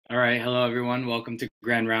All right, hello everyone. Welcome to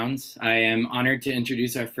Grand Rounds. I am honored to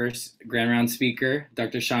introduce our first Grand Round speaker,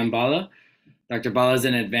 Dr. Bhalla. Dr. Bhalla is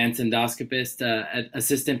an advanced endoscopist,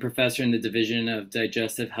 assistant professor in the Division of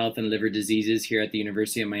Digestive Health and Liver Diseases here at the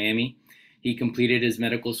University of Miami. He completed his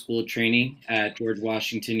medical school training at George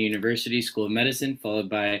Washington University School of Medicine, followed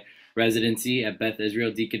by residency at Beth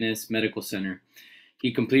Israel Deaconess Medical Center.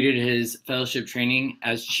 He completed his fellowship training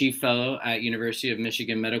as chief fellow at University of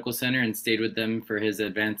Michigan Medical Center and stayed with them for his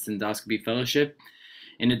advanced endoscopy fellowship.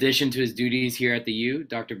 In addition to his duties here at the U,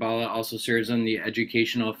 Dr. Bhalla also serves on the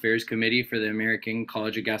Educational Affairs Committee for the American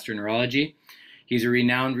College of Gastroenterology. He's a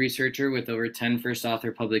renowned researcher with over 10 first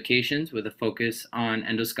author publications with a focus on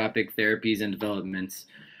endoscopic therapies and developments.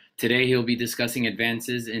 Today, he'll be discussing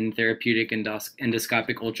advances in therapeutic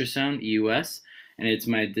endoscopic ultrasound, EUS, and it's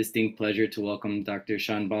my distinct pleasure to welcome Dr.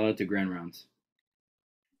 Bhalla to Grand Rounds.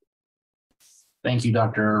 Thank you,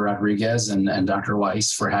 Dr. Rodriguez and Dr.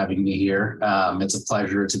 Weiss, for having me here. It's a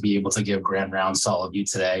pleasure to be able to give Grand Rounds to all of you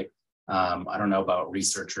today. I don't know about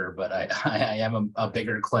researcher, but I am a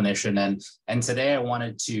bigger clinician. And today I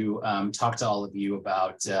wanted to talk to all of you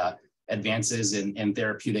about advances in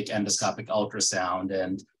therapeutic endoscopic ultrasound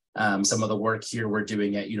and some of the work here we're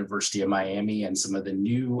doing at University of Miami and some of the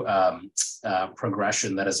new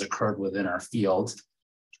progression that has occurred within our field.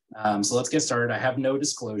 So let's get started. I have no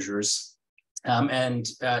disclosures.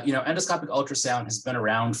 Endoscopic ultrasound has been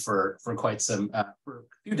around for quite for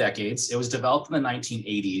a few decades. It was developed in the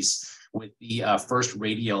 1980s with the first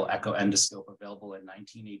radial echo endoscope available in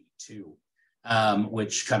 1982.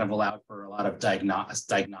 Which kind of allowed for a lot of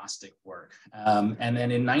diagnostic work. And then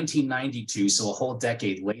in 1992, so a whole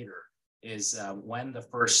decade later, is when the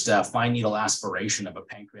first fine needle aspiration of a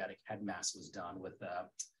pancreatic head mass was done with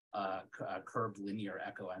curved linear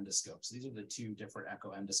echo endoscopes. These are the two different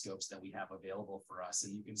echo endoscopes that we have available for us.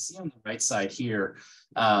 And you can see on the right side here,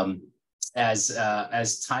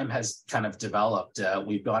 as time has kind of developed,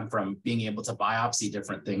 we've gone from being able to biopsy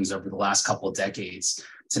different things over the last couple of decades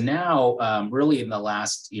to now, really in the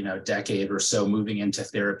last decade or so, moving into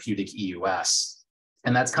therapeutic EUS.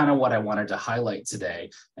 And that's kind of what I wanted to highlight today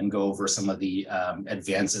and go over some of the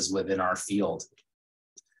advances within our field.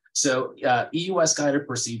 So EUS guided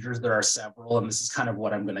procedures, there are several, and this is kind of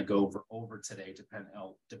what I'm going to go over today,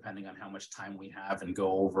 depending on how much time we have, and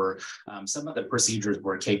go over some of the procedures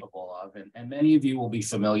we're capable of. And many of you will be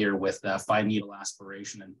familiar with fine needle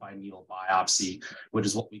aspiration and fine needle biopsy, which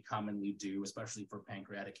is what we commonly do, especially for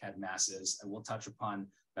pancreatic head masses. And we'll touch upon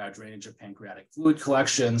drainage of pancreatic fluid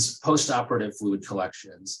collections, postoperative fluid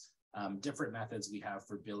collections, different methods we have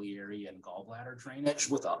for biliary and gallbladder drainage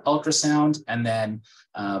with ultrasound, and then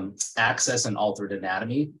access and altered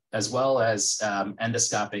anatomy, as well as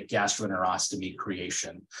endoscopic gastroenterostomy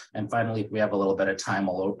creation. And finally, if we have a little bit of time,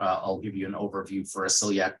 I'll give you an overview for a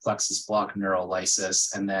celiac plexus block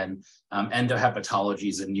neurolysis, and then endohepatology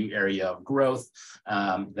is a new area of growth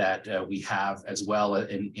that we have as well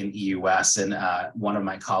in EUS. And one of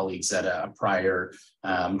my colleagues at a prior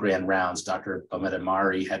Grand Rounds, Dr.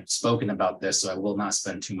 Mari, had spoken about this, so I will not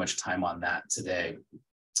spend too much time on that today.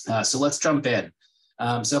 So let's jump in.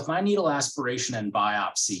 So fine needle aspiration and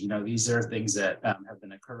biopsy, these are things that have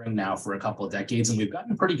been occurring now for a couple of decades, and we've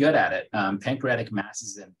gotten pretty good at it. Pancreatic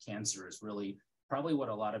masses and cancer is really probably what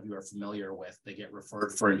a lot of you are familiar with. They get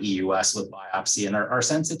referred for an EUS with biopsy, and our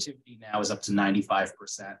sensitivity now is up to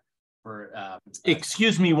 95%.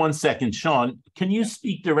 Excuse me one second, Sean. Can you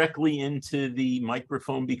speak directly into the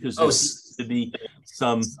microphone, because there seems to be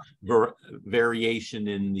some variation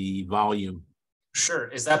in the volume? Sure.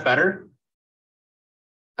 Is that better?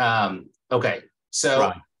 Okay. So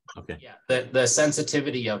right. Okay. Yeah, the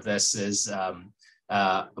sensitivity of this is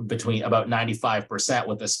between about 95%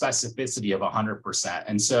 with a specificity of 100%.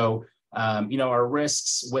 And so, our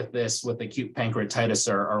risks with this, with acute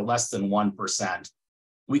pancreatitis, are less than 1%.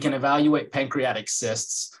 We can evaluate pancreatic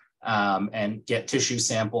cysts and get tissue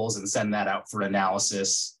samples and send that out for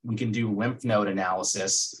analysis. We can do lymph node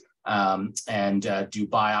analysis and do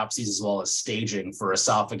biopsies, as well as staging for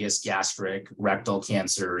esophagus, gastric, rectal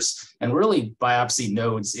cancers, and really biopsy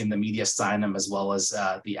nodes in the mediastinum as well as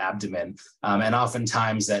the abdomen. And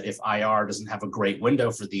oftentimes that if IR doesn't have a great window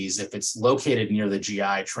for these, if it's located near the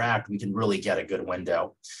GI tract, we can really get a good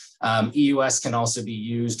window. EUS can also be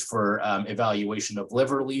used for evaluation of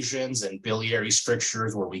liver lesions and biliary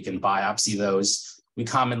strictures, where we can biopsy those. We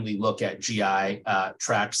commonly look at GI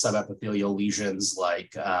tract subepithelial lesions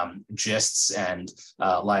like GISTs and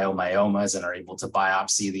leiomyomas, and are able to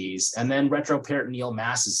biopsy these. And then retroperitoneal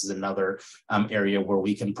masses is another area where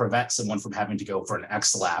we can prevent someone from having to go for an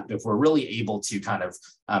XLAP if we're really able to kind of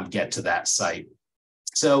get to that site.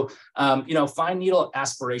 So, fine needle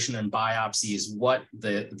aspiration and biopsy is what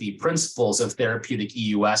the principles of therapeutic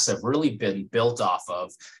EUS have really been built off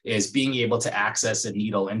of, is being able to access a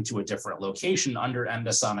needle into a different location under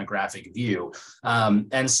endosonographic view.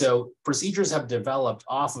 And so procedures have developed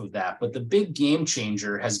off of that, but the big game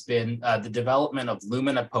changer has been the development of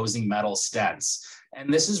lumen-opposing metal stents.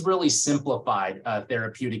 And this has really simplified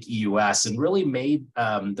therapeutic EUS and really made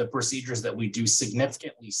the procedures that we do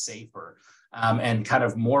significantly safer. And kind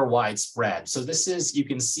of more widespread. So this is, you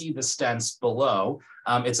can see the stents below.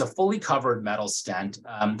 It's a fully covered metal stent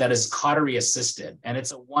that is cautery assisted, and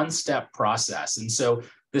it's a one-step process. And so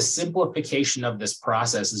the simplification of this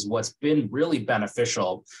process is what's been really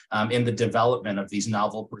beneficial in the development of these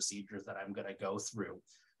novel procedures that I'm going to go through.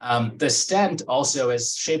 The stent also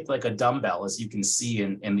is shaped like a dumbbell, as you can see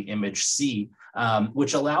in the image C,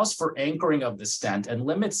 which allows for anchoring of the stent and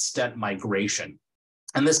limits stent migration.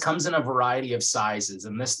 And this comes in a variety of sizes.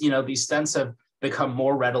 And this, these stents have become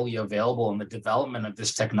more readily available, and the development of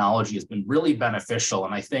this technology has been really beneficial.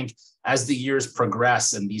 And I think as the years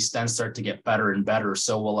progress and these stents start to get better and better,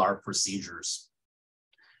 so will our procedures.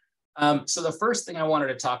 So the first thing I wanted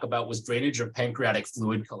to talk about was drainage of pancreatic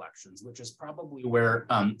fluid collections, which is probably where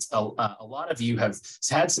a lot of you have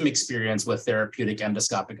had some experience with therapeutic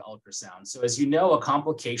endoscopic ultrasound. So as you know, a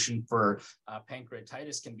complication for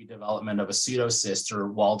pancreatitis can be development of a pseudocyst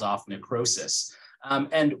or walled-off necrosis.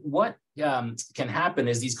 And what can happen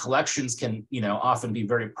is these collections can, often be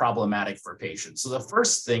very problematic for patients. So the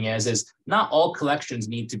first thing is not all collections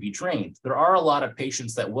need to be drained. There are a lot of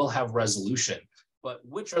patients that will have resolution, but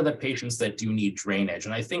which are the patients that do need drainage?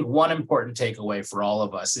 And I think one important takeaway for all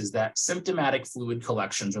of us is that symptomatic fluid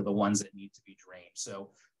collections are the ones that need to be drained.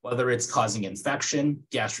 So whether it's causing infection,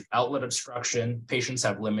 gastric outlet obstruction, patients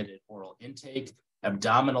have limited oral intake,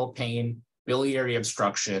 abdominal pain, biliary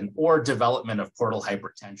obstruction, or development of portal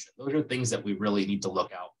hypertension. Those are things that we really need to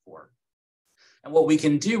look out for. And what we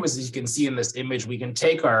can do is, as you can see in this image, we can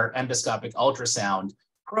take our endoscopic ultrasound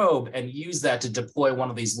probe and use that to deploy one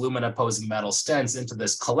of these lumen-opposing metal stents into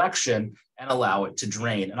this collection and allow it to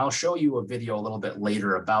drain. And I'll show you a video a little bit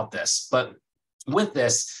later about this. But with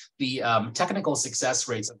this, the technical success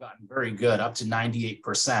rates have gotten very good, up to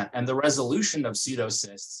 98%. And the resolution of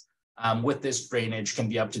pseudocysts with this drainage can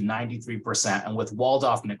be up to 93%. And with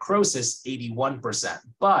walled-off necrosis, 81%.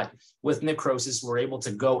 But with necrosis, we're able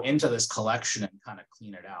to go into this collection and kind of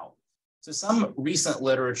clean it out. So some recent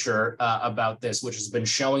literature about this, which has been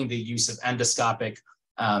showing the use of endoscopic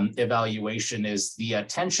evaluation, is the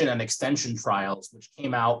tension and extension trials, which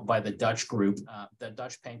came out by the Dutch group, the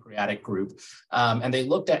Dutch pancreatic group. And they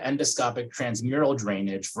looked at endoscopic transmural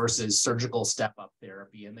drainage versus surgical step-up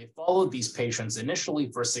therapy. And they followed these patients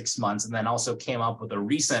initially for 6 months, and then also came up with a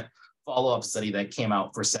recent follow-up study that came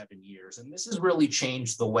out for 7 years. And this has really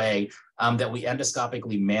changed the way that we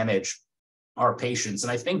endoscopically manage our patients.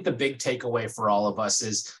 And I think the big takeaway for all of us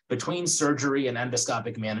is, between surgery and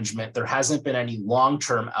endoscopic management, there hasn't been any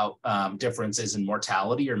long-term differences in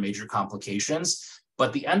mortality or major complications.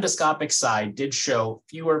 But the endoscopic side did show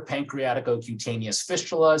fewer pancreaticocutaneous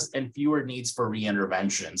fistulas and fewer needs for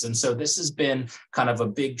reinterventions. And so this has been kind of a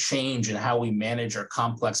big change in how we manage our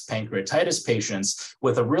complex pancreatitis patients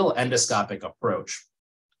with a real endoscopic approach.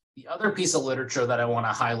 The other piece of literature that I want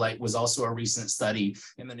to highlight was also a recent study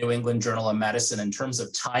in the New England Journal of Medicine in terms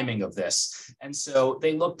of timing of this. And so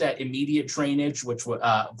they looked at immediate drainage, which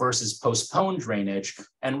versus postponed drainage.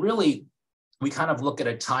 And really, we kind of look at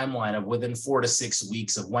a timeline of within 4 to 6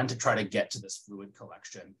 weeks of when to try to get to this fluid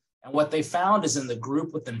collection. And what they found is, in the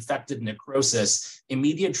group with infected necrosis,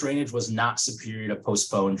 immediate drainage was not superior to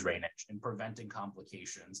postponed drainage in preventing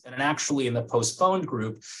complications. And actually, in the postponed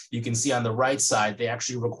group, you can see on the right side, they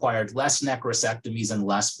actually required less necrosectomies and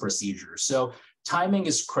less procedures. So timing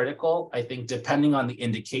is critical, I think, depending on the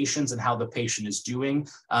indications and how the patient is doing.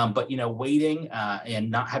 But waiting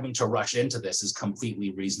and not having to rush into this is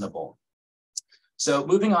completely reasonable. So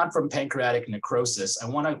moving on from pancreatic necrosis, I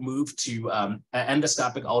want to move to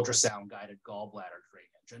endoscopic ultrasound guided gallbladder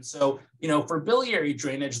drainage. And so, for biliary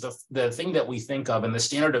drainage, the thing that we think of and the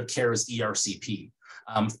standard of care is ERCP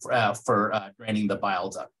for draining the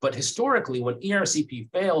bile duct. But historically, when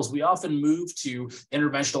ERCP fails, we often move to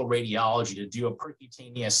interventional radiology to do a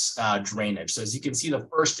percutaneous drainage. So as you can see, the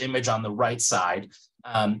first image on the right side,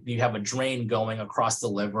 you have a drain going across the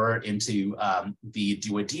liver into the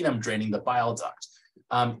duodenum, draining the bile duct.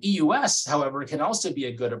 EUS, however, can also be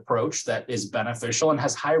a good approach that is beneficial and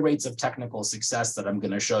has high rates of technical success that I'm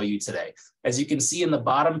going to show you today. As you can see in the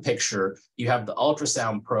bottom picture, you have the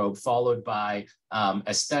ultrasound probe followed by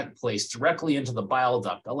a stent placed directly into the bile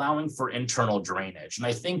duct, allowing for internal drainage. And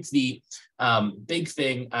I think the big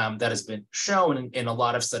thing that has been shown in a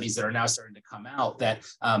lot of studies that are now starting to come out, that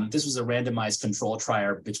this was a randomized control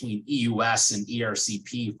trial between EUS and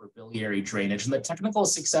ERCP for biliary drainage, and the technical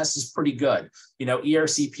success is pretty good. You know,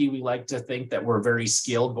 ERCP, we like to think that we're very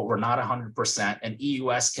skilled, but we're not 100%, and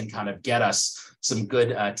EUS can kind of get us some good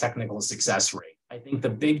technical success rate. I think the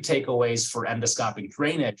big takeaways for endoscopic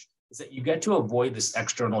drainage is that you get to avoid this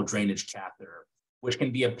external drainage catheter, which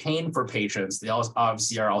can be a pain for patients. They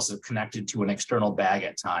obviously are also connected to an external bag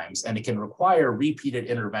at times, and it can require repeated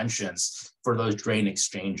interventions for those drain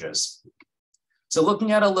exchanges. So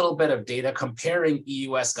looking at a little bit of data comparing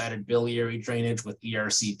EUS-guided biliary drainage with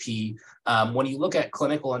ERCP, when you look at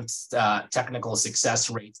clinical and technical success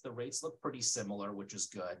rates, the rates look pretty similar, which is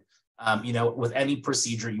good. You know, with any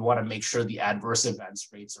procedure, you want to make sure the adverse events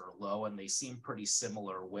rates are low, and they seem pretty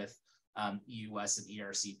similar with EUS and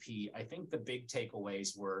ERCP. I think the big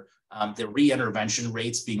takeaways were the re-intervention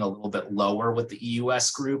rates being a little bit lower with the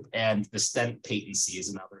EUS group, and the stent patency is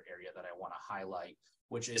another area that I want to highlight,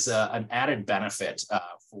 which is an added benefit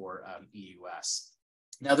for EUS.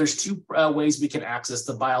 Now, there's two ways we can access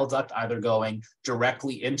the bile duct, either going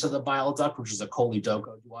directly into the bile duct, which is a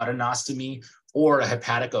choledochoduodenostomy, or a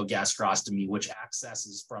hepaticogastrostomy, which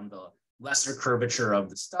accesses from the lesser curvature of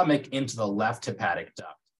the stomach into the left hepatic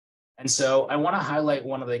duct. And so I want to highlight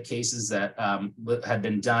one of the cases that had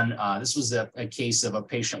been done. This was a case of a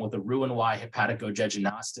patient with a Roux-en-Y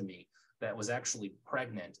hepaticojejunostomy that was actually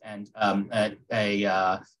pregnant, and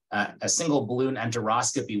a single balloon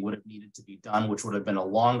enteroscopy would have needed to be done, which would have been a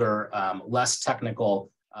longer, less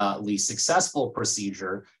technically successful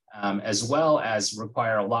procedure, as well as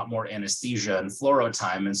require a lot more anesthesia and fluoro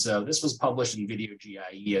time. And so this was published in Video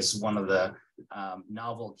GIE as one of the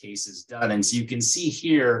novel cases done. And so you can see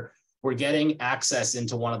here, we're getting access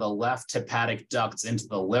into one of the left hepatic ducts into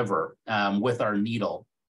the liver with our needle.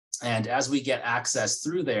 And as we get access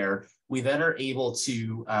through there, we then are able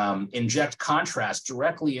to inject contrast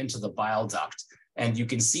directly into the bile duct. And you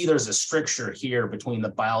can see there's a stricture here between the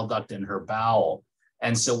bile duct and her bowel.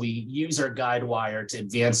 And so we use our guide wire to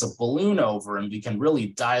advance a balloon over, and we can really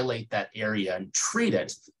dilate that area and treat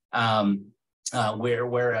it.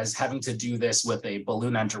 Whereas having to do this with a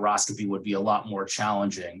balloon enteroscopy would be a lot more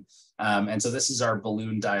challenging. And so this is our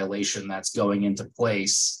balloon dilation that's going into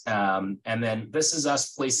place. And then this is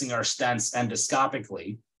us placing our stents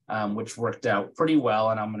endoscopically, which worked out pretty well.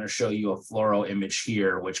 And I'm going to show you a fluoro image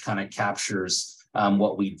here, which kind of captures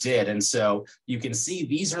what we did. And so you can see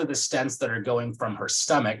these are the stents that are going from her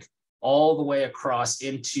stomach all the way across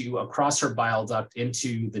her bile duct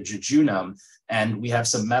into the jejunum. And we have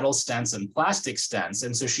some metal stents and plastic stents.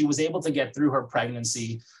 And so she was able to get through her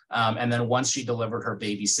pregnancy. And then once she delivered her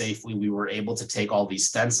baby safely, we were able to take all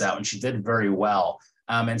these stents out, and she did very well.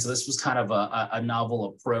 And so this was kind of a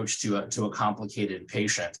novel approach to a complicated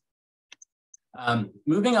patient.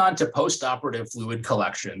 Moving on to postoperative fluid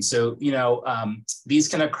collection. So, you know, these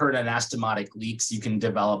can occur in anastomotic leaks. You can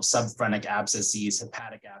develop subphrenic abscesses,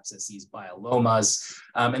 hepatic abscesses, byelomas,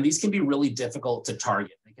 and these can be really difficult to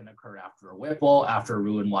target. They can occur after a Whipple, after a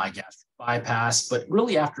Roux-en-Y gastric bypass, but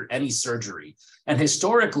really after any surgery. And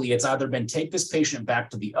historically, it's either been take this patient back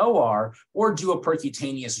to the OR or do a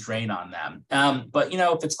percutaneous drain on them. But, you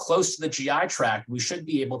know, if it's close to the GI tract, we should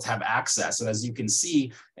be able to have access. And as you can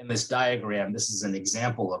see in this diagram, this is an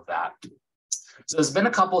example of that. So there's been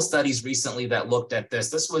a couple of studies recently that looked at this.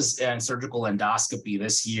 This was in surgical endoscopy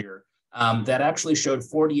this year that actually showed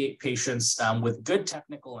 48 patients with good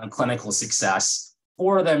technical and clinical success.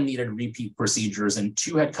 4 of them needed repeat procedures, and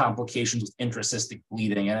 2 had complications with intracystic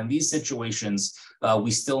bleeding. And in these situations, we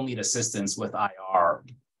still need assistance with IR.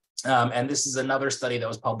 And this is another study that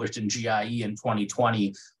was published in GIE in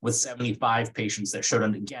 2020 with 75 patients that showed,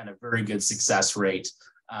 again, a very good success rate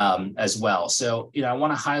as well. So, you know, I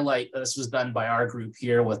want to highlight this was done by our group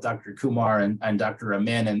here with Dr. Kumar and Dr.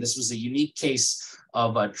 Amin, and this was a unique case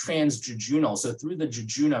of a transjejunal. So through the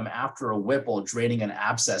jejunum after a Whipple, draining an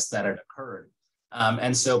abscess that had occurred.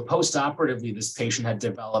 And so post-operatively, this patient had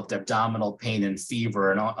developed abdominal pain and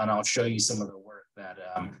fever, and I'll show you some of the work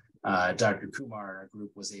that Dr. Kumar and our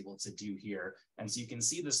group was able to do here. And so you can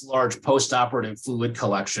see this large post-operative fluid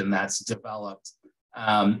collection that's developed,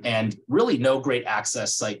 and really no great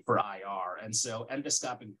access site for IR. And so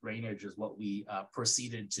endoscopic drainage is what we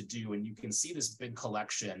proceeded to do. And you can see this big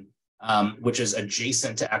collection, which is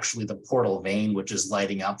adjacent to actually the portal vein, which is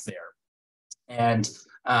lighting up there. And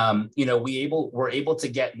you know, we're able to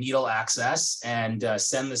get needle access and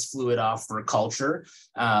send this fluid off for culture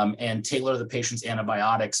and tailor the patient's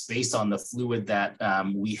antibiotics based on the fluid that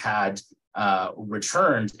we had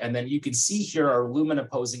returned. And then you can see here our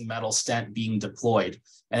lumen-opposing metal stent being deployed,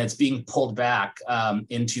 and it's being pulled back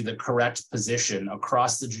into the correct position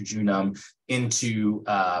across the jejunum into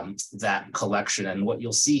that collection. And what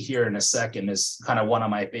you'll see here in a second is kind of one of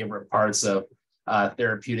my favorite parts of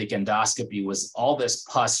therapeutic endoscopy was all this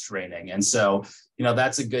pus draining. And so,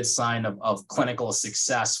 that's a good sign of clinical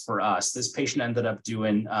success for us. This patient ended up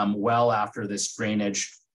doing well after this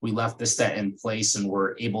drainage. We left the stent in place and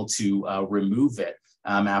were able to remove it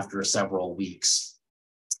after several weeks.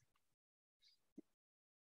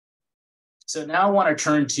 So now I want to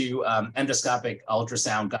turn to endoscopic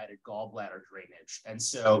ultrasound guided gallbladder drainage. And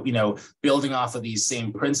so, building off of these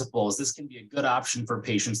same principles, this can be a good option for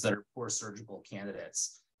patients that are poor surgical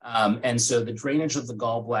candidates. And so the drainage of the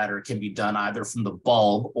gallbladder can be done either from the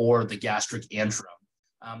bulb or the gastric antrum.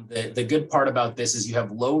 The good part about this is you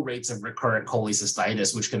have low rates of recurrent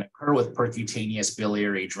cholecystitis, which can occur with percutaneous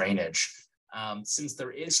biliary drainage. Since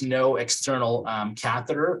there is no external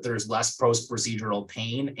catheter, there's less post-procedural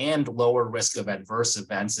pain and lower risk of adverse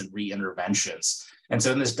events and re-interventions. And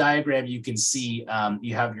so in this diagram, you can see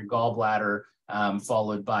you have your gallbladder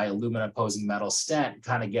followed by a lumen-opposing metal stent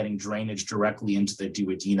kind of getting drainage directly into the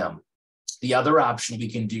duodenum. The other option we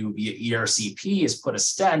can do via ERCP is put a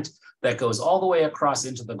stent that goes all the way across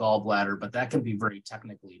into the gallbladder, but that can be very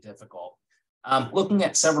technically difficult. Looking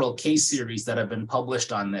at several case series that have been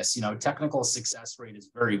published on this, technical success rate is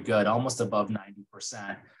very good, almost above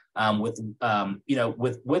 90%,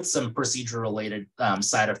 with some procedure-related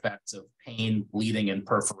side effects of pain, bleeding, and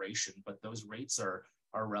perforation, but those rates are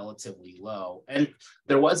relatively low. And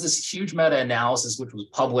there was this huge meta-analysis which was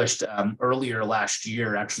published earlier last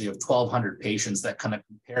year, actually, of 1,200 patients that kind of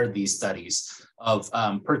compared these studies of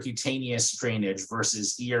percutaneous drainage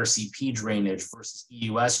versus ERCP drainage versus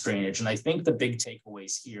EUS drainage. And I think the big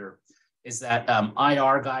takeaways here is that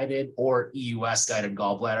IR-guided or EUS-guided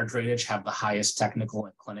gallbladder drainage have the highest technical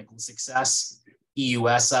and clinical success.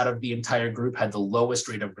 EUS out of the entire group had the lowest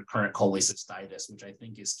rate of recurrent cholecystitis, which I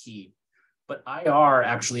think is key. But IR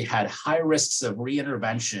actually had high risks of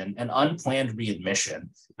reintervention and unplanned readmission.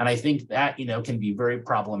 And I think that, can be very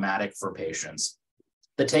problematic for patients.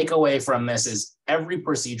 The takeaway from this is every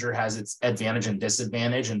procedure has its advantage and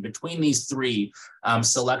disadvantage. And between these three,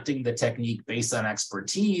 selecting the technique based on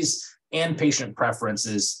expertise and patient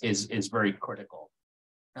preferences is very critical.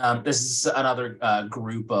 This is another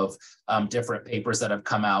group of different papers that have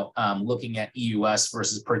come out looking at EUS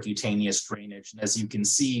versus percutaneous drainage. And as you can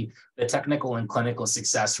see, the technical and clinical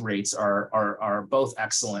success rates are both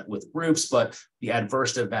excellent with groups, but the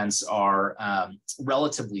adverse events are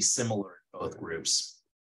relatively similar in both groups.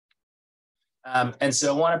 And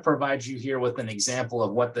so I want to provide you here with an example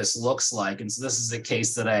of what this looks like. And so this is a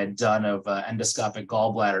case that I had done of endoscopic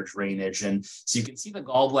gallbladder drainage. And so you can see the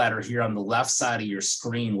gallbladder here on the left side of your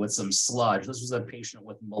screen with some sludge. This was a patient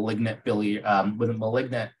with malignancy,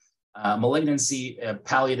 a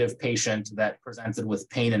palliative patient that presented with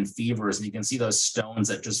pain and fevers. And you can see those stones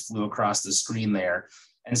that just flew across the screen there.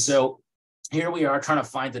 And so here we are trying to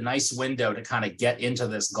find a nice window to kind of get into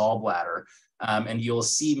this gallbladder. And you'll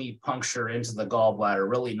see me puncture into the gallbladder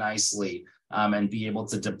really nicely and be able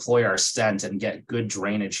to deploy our stent and get good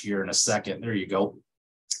drainage here in a second. There you go.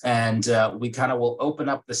 And we kind of will open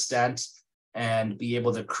up the stent and be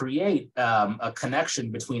able to create a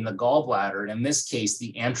connection between the gallbladder, and in this case,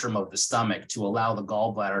 the antrum of the stomach, to allow the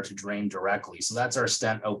gallbladder to drain directly. So that's our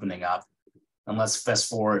stent opening up. And let's fast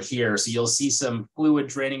forward here. So you'll see some fluid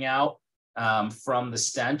draining out from the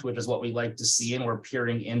stent, which is what we like to see, and we're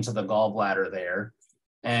peering into the gallbladder there.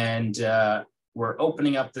 And we're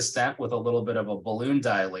opening up the stent with a little bit of a balloon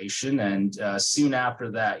dilation, and soon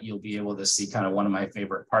after that, you'll be able to see kind of one of my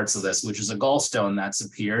favorite parts of this, which is a gallstone that's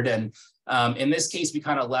appeared. And in this case, we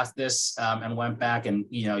kind of left this and went back, and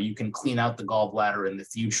you can clean out the gallbladder in the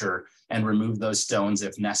future and remove those stones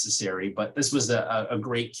if necessary. But this was a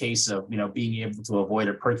great case of being able to avoid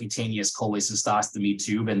a percutaneous cholecystostomy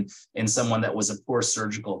tube in someone that was a poor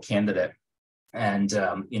surgical candidate. And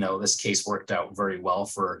this case worked out very well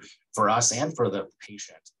for us and for the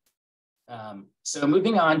patient. So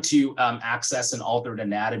moving on to access and altered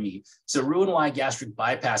anatomy. So Roux-en-Y gastric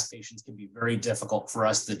bypass patients can be very difficult for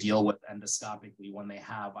us to deal with endoscopically when they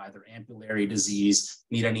have either ampullary disease,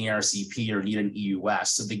 need an ERCP, or need an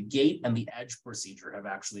EUS. So the gate and the edge procedure have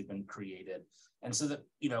actually been created. And so that,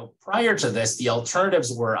 prior to this, the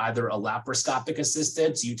alternatives were either a laparoscopic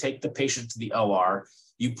assisted. So you take the patient to the OR,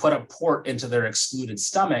 you put a port into their excluded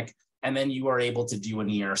stomach, and then you are able to do an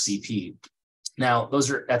ERCP. Now,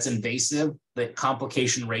 that's invasive. The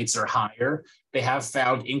complication rates are higher. They have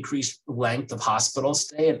found increased length of hospital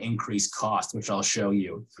stay and increased cost, which I'll show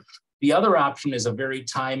you. The other option is a very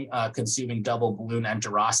time-consuming double balloon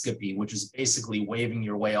enteroscopy, which is basically waving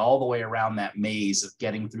your way all the way around that maze of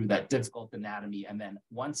getting through that difficult anatomy. And then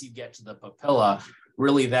once you get to the papilla,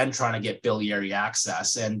 really then trying to get biliary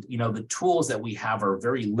access. And, the tools that we have are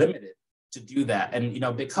very limited to do that.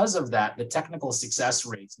 And, because of that, the technical success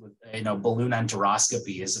rates with, balloon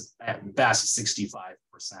enteroscopy is at best 65%.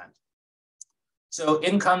 So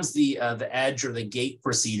in comes the edge or the gate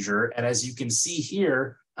procedure. And as you can see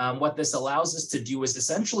here, what this allows us to do is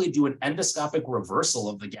essentially do an endoscopic reversal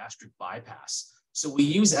of the gastric bypass. So we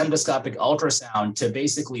use endoscopic ultrasound to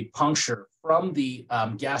basically puncture from the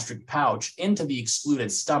gastric pouch into the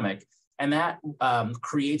excluded stomach. And that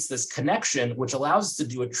creates this connection, which allows us to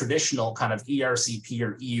do a traditional kind of ERCP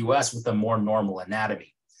or EUS with a more normal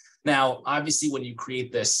anatomy. Now, obviously, when you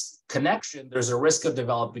create this connection, there's a risk of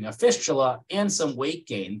developing a fistula and some weight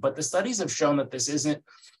gain, but the studies have shown that this isn't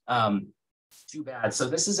too bad. So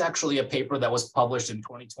this is actually a paper that was published in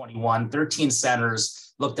 2021. 13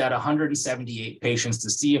 centers looked at 178 patients to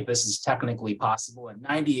see if this is technically possible, and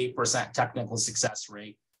 98% technical success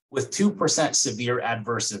rate with 2% severe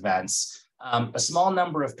adverse events. A small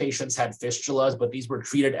number of patients had fistulas, but these were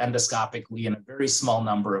treated endoscopically, and a very small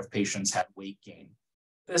number of patients had weight gain.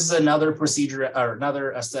 This is another procedure or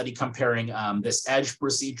another study comparing this edge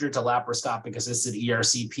procedure to laparoscopic assisted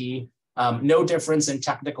ERCP. No difference in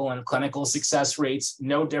technical and clinical success rates,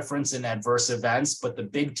 no difference in adverse events, but the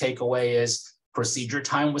big takeaway is procedure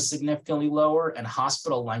time was significantly lower and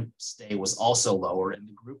hospital length of stay was also lower in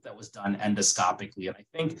the group that was done endoscopically. And I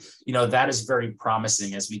think, that is very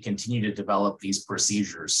promising as we continue to develop these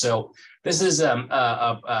procedures. So this is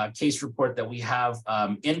a case report that we have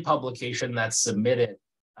in publication that's submitted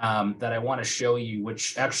that I want to show you,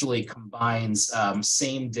 which actually combines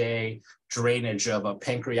same day drainage of a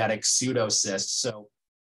pancreatic pseudocyst. So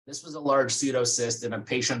this was a large pseudocyst in a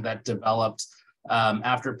patient that developed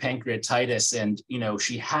after pancreatitis, and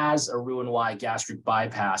she has a Roux-en-Y gastric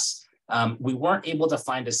bypass. We weren't able to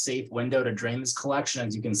find a safe window to drain this collection.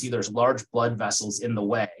 As you can see, there's large blood vessels in the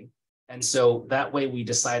way. And so that way we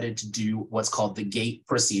decided to do what's called the gate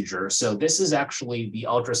procedure. So this is actually the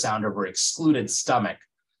ultrasound of her excluded stomach,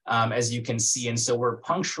 as you can see. And so we're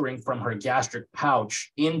puncturing from her gastric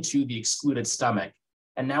pouch into the excluded stomach.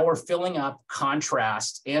 And now we're filling up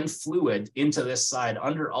contrast and fluid into this side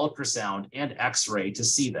under ultrasound and X-ray to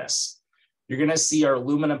see this. You're going to see our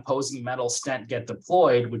lumen-imposing metal stent get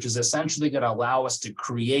deployed, which is essentially going to allow us to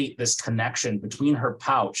create this connection between her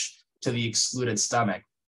pouch to the excluded stomach.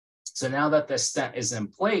 So now that the stent is in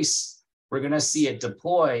place, we're going to see it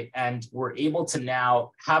deploy, and we're able to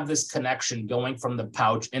now have this connection going from the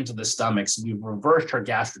pouch into the stomach. So we've reversed her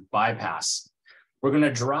gastric bypass. We're going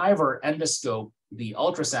to drive our endoscope, the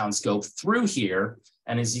ultrasound scope, through here.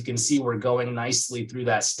 And as you can see, we're going nicely through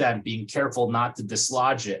that stent, being careful not to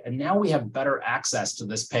dislodge it. And now we have better access to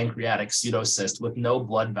this pancreatic pseudocyst with no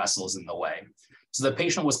blood vessels in the way. So the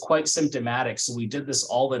patient was quite symptomatic. So we did this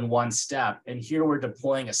all in one step. And here we're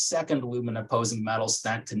deploying a second lumen-imposing metal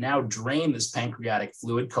stent to now drain this pancreatic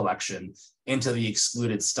fluid collection into the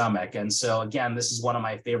excluded stomach. And so again, this is one of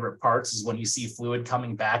my favorite parts, is when you see fluid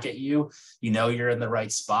coming back at you, you know you're in the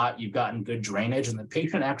right spot, you've gotten good drainage, and the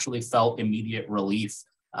patient actually felt immediate relief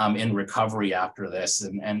in recovery after this.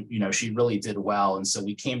 And she really did well. And so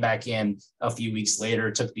we came back in a few weeks later,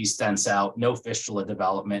 took these stents out, no fistula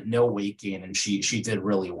development, no weight gain, and she did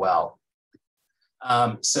really well.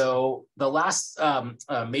 So the last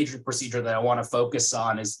major procedure that I want to focus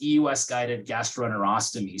on is EUS guided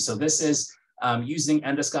gastroenterostomy. So this is using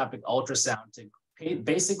endoscopic ultrasound to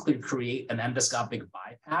basically create an endoscopic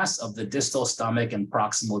bypass of the distal stomach and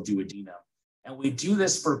proximal duodenum. And we do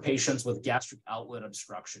this for patients with gastric outlet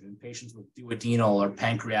obstruction and patients with duodenal or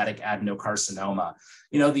pancreatic adenocarcinoma.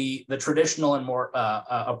 The traditional and more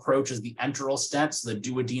approach is the enteral stent, so the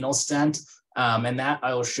duodenal stent. And that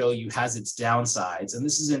I will show you has its downsides. And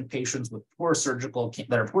this is in patients with poor surgical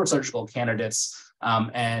candidates.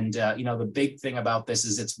 The big thing about this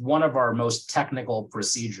is it's one of our most technical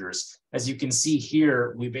procedures. As you can see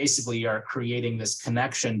here, we basically are creating this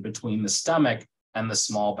connection between the stomach and the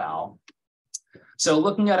small bowel. So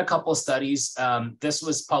looking at a couple of studies, this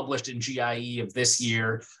was published in GIE of this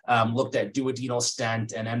year, looked at duodenal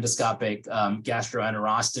stent and endoscopic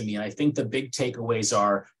gastroenterostomy. And I think the big takeaways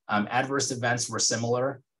are adverse events were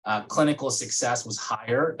similar. Clinical success was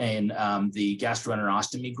higher in the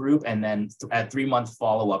gastroenterostomy group. And then at 3-month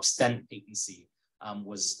follow-up, stent patency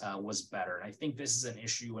was better. And I think this is an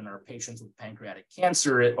issue in our patients with pancreatic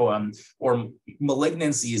cancer or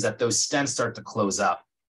malignancies, that those stents start to close up.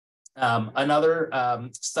 Another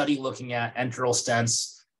study looking at enteral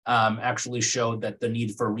stents actually showed that the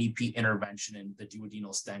need for repeat intervention in the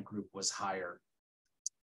duodenal stent group was higher.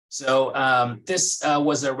 So this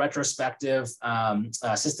was a retrospective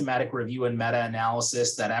systematic review and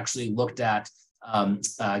meta-analysis that actually looked at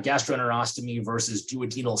gastroenterostomy versus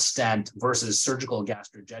duodenal stent versus surgical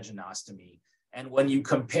gastrojejunectomy. And when you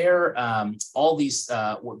compare all these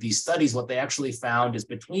studies, what they actually found is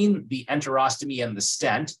between the enterostomy and the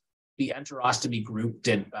stent, the enterostomy group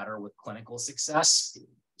did better with clinical success.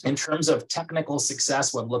 In terms of technical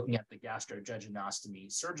success when looking at the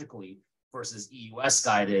gastrojejunectomy surgically versus EUS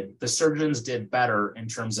guided, the surgeons did better in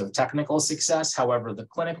terms of technical success. However, the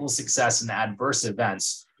clinical success and adverse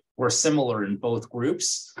events were similar in both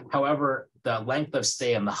groups. However, the length of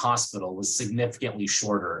stay in the hospital was significantly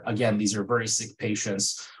shorter. Again, these are very sick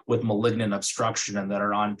patients with malignant obstruction and that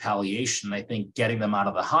are on palliation. I think getting them out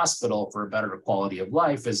of the hospital for a better quality of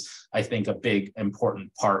life is, I think, a big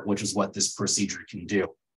important part, which is what this procedure can do.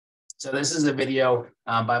 So this is a video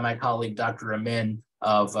by my colleague, Dr. Amin,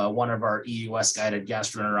 of one of our EUS guided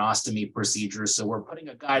gastroenterostomy procedures. So we're putting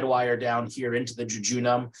a guide wire down here into the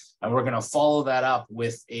jejunum, and we're going to follow that up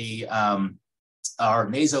with our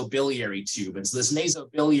nasobiliary tube. And so this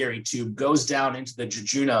nasobiliary tube goes down into the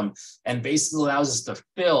jejunum and basically allows us to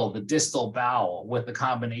fill the distal bowel with a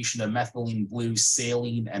combination of methylene blue,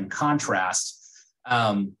 saline, and contrast.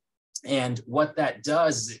 And what that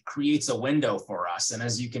does is it creates a window for us. And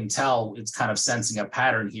as you can tell, it's kind of sensing a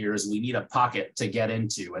pattern here is we need a pocket to get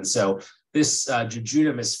into. And so this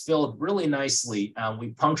jejunum is filled really nicely. We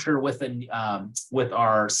puncture with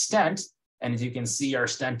our stent. And as you can see, our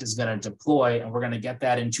stent is going to deploy, and we're going to get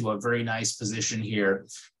that into a very nice position here.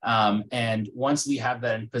 And once we have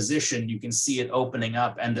that in position, you can see it opening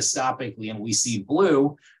up endoscopically, and we see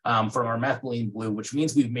blue from our methylene blue, which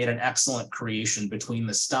means we've made an excellent creation between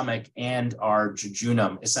the stomach and our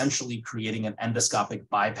jejunum, essentially creating an endoscopic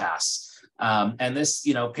bypass. And this,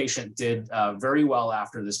 patient did very well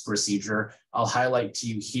after this procedure. I'll highlight to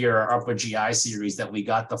you here our upper GI series that we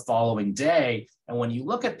got the following day. And when you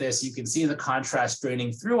look at this, you can see the contrast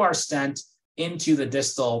draining through our stent into the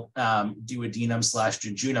distal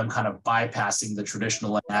duodenum/jejunum, kind of bypassing the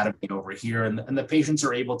traditional anatomy over here. And the patients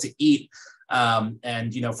are able to eat.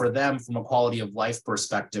 And, for them, from a quality of life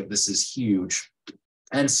perspective, this is huge.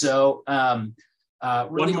 And so,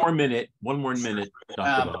 really, one more minute.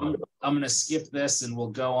 I'm going to skip this and we'll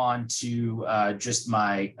go on to just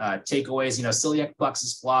my takeaways. Celiac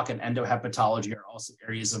plexus block and endohepatology are also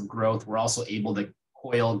areas of growth. We're also able to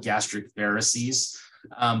coil gastric varices.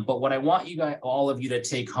 But what I want all of you to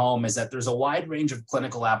take home is that there's a wide range of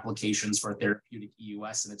clinical applications for therapeutic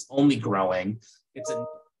EUS, and it's only growing. It's an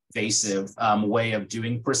invasive way of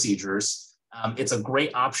doing procedures. It's a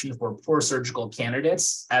great option for poor surgical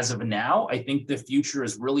candidates. As of now, I think the future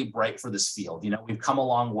is really bright for this field. We've come a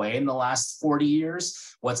long way in the last 40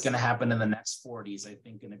 years. What's going to happen in the next 40 is, I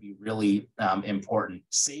think, going to be really important.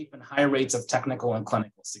 Safe and high rates of technical and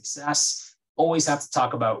clinical success. Always have to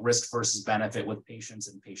talk about risk versus benefit with patients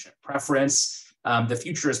and patient preference. The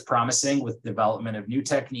future is promising with development of new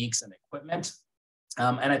techniques and equipment.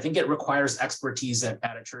 And I think it requires expertise at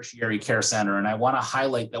a tertiary care center. And I want to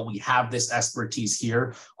highlight that we have this expertise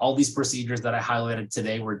here. All these procedures that I highlighted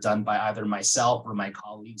today were done by either myself or my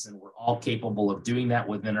colleagues, and we're all capable of doing that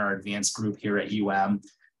within our advanced group here at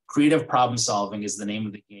Creative problem solving is the name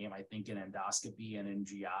of the game, I think, in endoscopy and in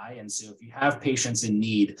GI. And so if you have patients in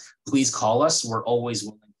need, please call us. We're always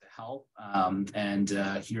willing to help.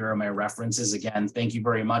 Here are my references. Again, thank you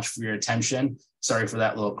very much for your attention. Sorry for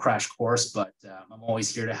that little crash course, but I'm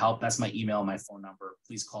always here to help. That's my email and my phone number.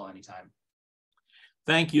 Please call anytime.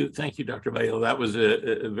 Thank you. Thank you, Dr. Bhalla. That was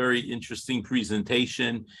a very interesting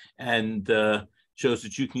presentation, and shows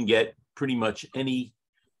that you can get pretty much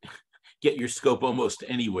get your scope almost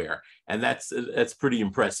anywhere. And that's pretty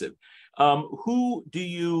impressive. Who do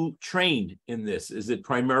you train in this? Is it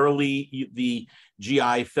primarily the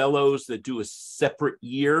GI fellows that do a separate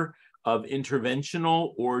year of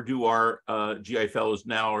interventional, or do our GI fellows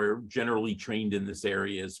now are generally trained in this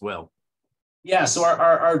area as well? Yeah, so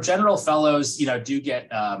our general fellows, do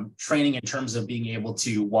get training in terms of being able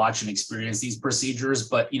to watch and experience these procedures,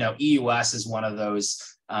 but EUS is one of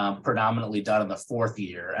those predominantly done in the 4th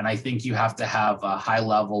year. And I think you have to have a high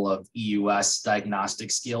level of EUS diagnostic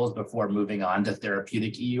skills before moving on to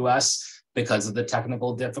therapeutic EUS because of the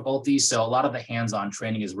technical difficulties. So a lot of the hands-on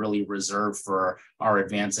training is really reserved for our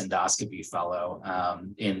advanced endoscopy fellow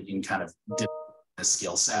in kind of the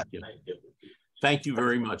skill set. Thank you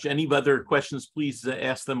very much. Any other questions, please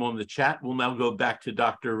ask them on the chat. We'll now go back to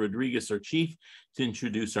Dr. Rodriguez, our chief, to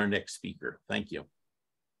introduce our next speaker. Thank you.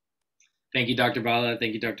 Thank you, Dr. Bhalla.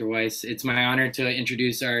 Thank you, Dr. Weiss. It's my honor to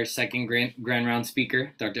introduce our second grand round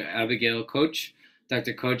speaker, Dr. Abigail Koch.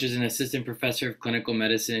 Dr. Koch is an assistant professor of clinical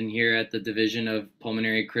medicine here at the Division of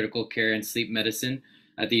Pulmonary Critical Care and Sleep Medicine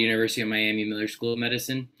at the University of Miami Miller School of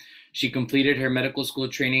Medicine. She completed her medical school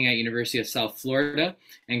training at University of South Florida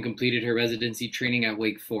and completed her residency training at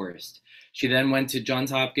Wake Forest. She then went to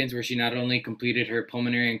Johns Hopkins, where she not only completed her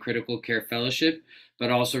pulmonary and critical care fellowship, but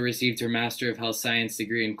also received her Master of Health Science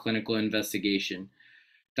degree in clinical investigation.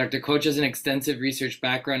 Dr. Koch has an extensive research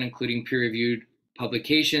background, including peer-reviewed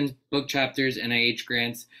publications, book chapters, NIH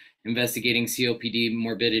grants, investigating COPD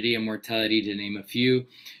morbidity and mortality, to name a few.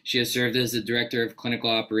 She has served as the Director of Clinical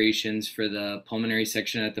Operations for the pulmonary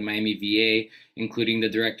section at the Miami VA, including the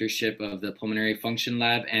directorship of the Pulmonary Function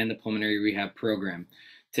Lab and the Pulmonary Rehab Program.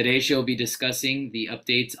 Today, she'll be discussing the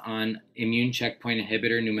updates on immune checkpoint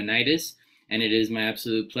inhibitor pneumonitis, and it is my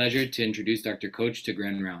absolute pleasure to introduce Dr. Koch to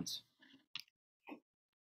Grand Rounds.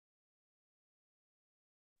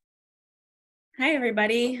 Hi,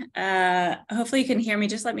 everybody. Hopefully you can hear me.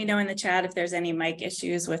 Just let me know in the chat if there's any mic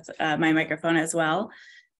issues with my microphone as well.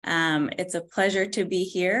 It's a pleasure to be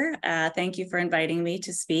here. Thank you for inviting me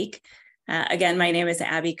to speak. Again, my name is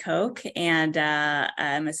Abby Koch, and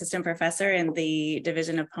I'm assistant professor in the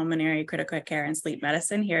Division of Pulmonary Critical Care and Sleep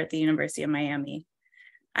Medicine here at the University of Miami.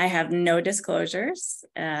 I have no disclosures,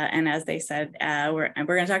 and as they said, we're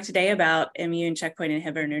going to talk today about immune checkpoint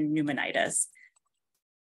inhibitor pneumonitis.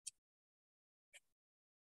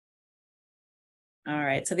 All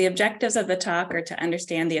right, so the objectives of the talk are to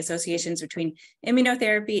understand the associations between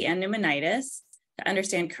immunotherapy and pneumonitis, to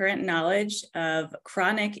understand current knowledge of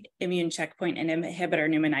chronic immune checkpoint inhibitor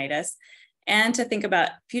pneumonitis, and to think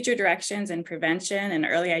about future directions in prevention and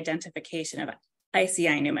early identification of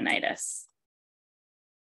ICI pneumonitis.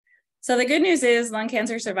 So the good news is lung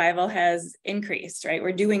cancer survival has increased, right?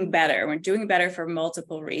 We're doing better. We're doing better for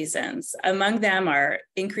multiple reasons. Among them are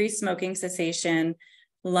increased smoking cessation,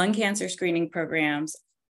 lung cancer screening programs,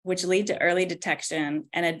 which lead to early detection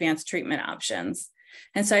and advanced treatment options.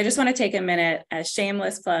 And so I just want to take a minute, a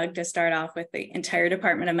shameless plug, to start off with the entire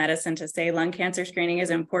Department of Medicine to say lung cancer screening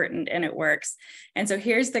is important and it works. And so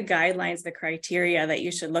here's the guidelines, the criteria that you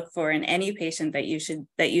should look for in any patient that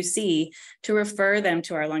you see to refer them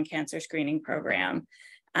to our lung cancer screening program.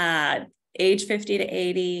 Age 50 to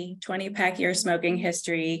 80, 20-pack year smoking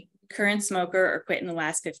history, current smoker, or quit in the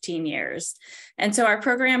last 15 years. And so our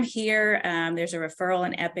program here, there's a referral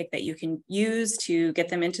in Epic that you can use to get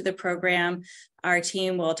them into the program. Our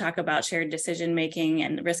team will talk about shared decision-making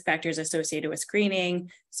and risk factors associated with screening,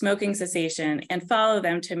 smoking cessation, and follow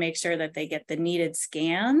them to make sure that they get the needed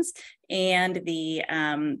scans and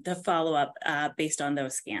the follow-up based on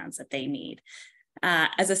those scans that they need.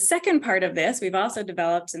 As a second part of this, we've also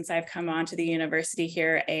developed, since I've come on to the university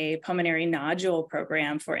here, a pulmonary nodule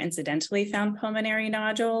program for incidentally found pulmonary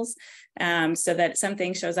nodules, so that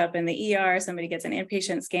something shows up in the ER, somebody gets an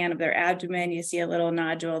inpatient scan of their abdomen, you see a little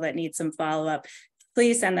nodule that needs some follow-up,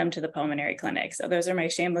 please send them to the pulmonary clinic. So those are my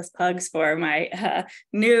shameless plugs for my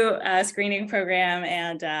new screening program,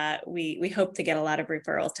 and we hope to get a lot of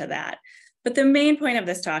referrals to that. But the main point of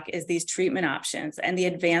this talk is these treatment options and the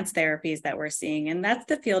advanced therapies that we're seeing, and that's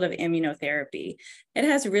the field of immunotherapy. It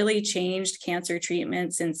has really changed cancer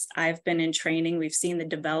treatment since I've been in training. We've seen the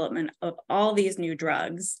development of all these new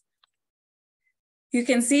drugs. You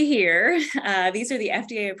can see here, these are the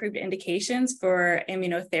FDA-approved indications for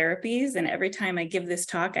immunotherapies, and every time I give this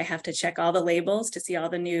talk, I have to check all the labels to see all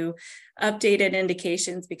the new updated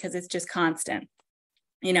indications because it's just constant.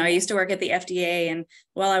 You know, I used to work at the FDA, and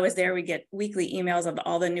while I was there, we get weekly emails of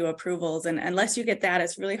all the new approvals. And unless you get that,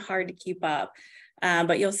 it's really hard to keep up.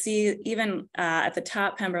 But you'll see even at the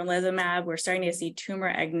top, pembrolizumab, we're starting to see tumor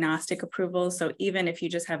agnostic approvals. So even if you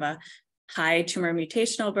just have a high tumor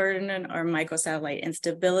mutational burden or microsatellite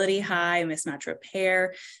instability high, mismatch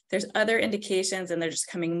repair, there's other indications, and they're just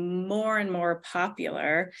coming more and more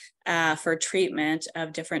popular for treatment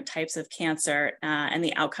of different types of cancer. And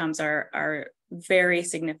the outcomes are very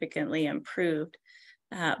significantly improved.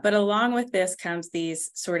 But along with this comes these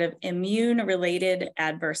sort of immune-related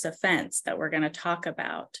adverse events that we're going to talk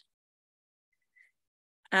about.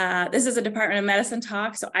 This is a Department of Medicine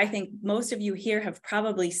talk, so I think most of you here have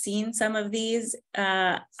probably seen some of these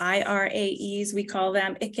IRAEs, we call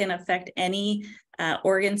them. It can affect any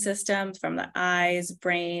organ system from the eyes,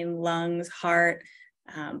 brain, lungs, heart,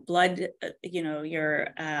 blood, your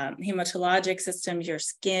hematologic system, your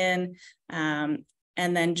skin, and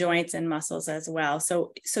and then joints and muscles as well.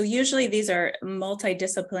 So usually these are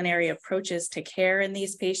multidisciplinary approaches to care in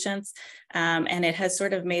these patients. And it has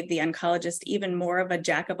sort of made the oncologist even more of a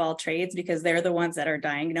jack of all trades, because they're the ones that are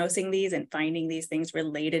diagnosing these and finding these things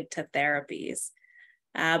related to therapies.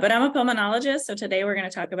 But I'm a pulmonologist, so today we're going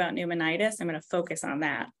to talk about pneumonitis. I'm going to focus on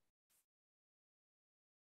that.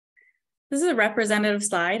 This is a representative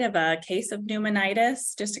slide of a case of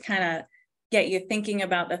pneumonitis, just to kind of get you thinking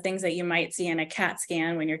about the things that you might see in a CAT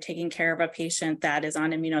scan when you're taking care of a patient that is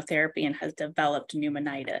on immunotherapy and has developed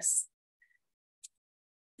pneumonitis.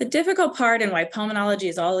 The difficult part and why pulmonology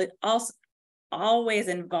is always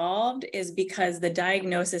involved is because the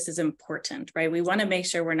diagnosis is important, right? We want to make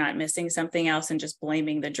sure we're not missing something else and just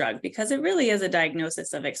blaming the drug, because it really is a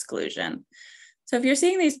diagnosis of exclusion. So if you're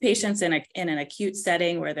seeing these patients in an acute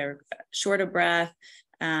setting where they're short of breath,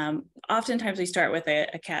 oftentimes we start with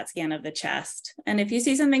a CAT scan of the chest. And if you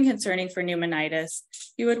see something concerning for pneumonitis,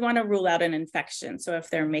 you would want to rule out an infection. So if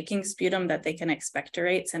they're making sputum that they can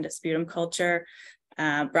expectorate, send a sputum culture,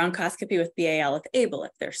 bronchoscopy with BAL if able.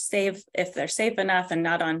 If they're safe enough and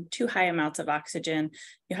not on too high amounts of oxygen,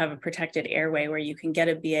 you have a protected airway where you can get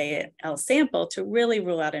a BAL sample to really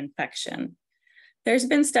rule out infection. There's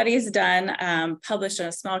been studies done, published in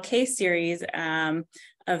a small case series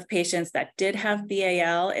of patients that did have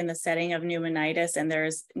BAL in the setting of pneumonitis, and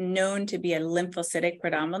there's known to be a lymphocytic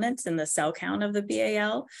predominance in the cell count of the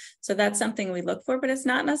BAL. So that's something we look for, but it's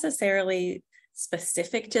not necessarily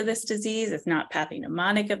specific to this disease. It's not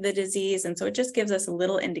pathognomonic of the disease. And so it just gives us a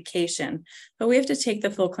little indication, but we have to take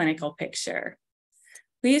the full clinical picture.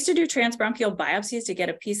 We used to do transbronchial biopsies to get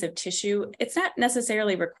a piece of tissue. It's not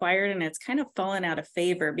necessarily required, and it's kind of fallen out of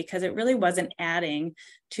favor because it really wasn't adding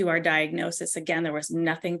to our diagnosis. Again, there was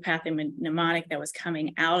nothing pathognomonic that was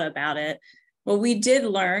coming out about it. What we did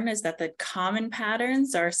learn is that the common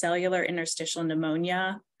patterns are cellular interstitial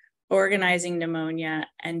pneumonia, organizing pneumonia,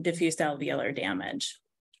 and diffuse alveolar damage.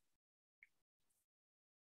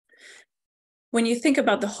 When you think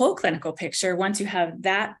about the whole clinical picture, once you have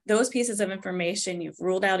those pieces of information, you've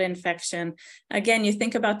ruled out infection. Again, you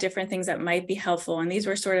think about different things that might be helpful. And these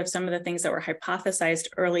were sort of some of the things that were hypothesized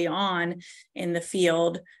early on in the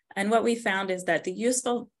field. And what we found is that the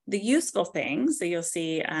useful things that you'll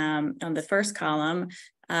see on the first column,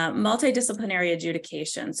 multidisciplinary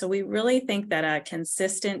adjudication. So we really think that a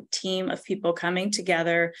consistent team of people coming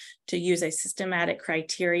together to use a systematic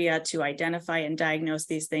criteria to identify and diagnose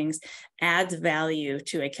these things adds value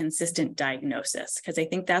to a consistent diagnosis, because I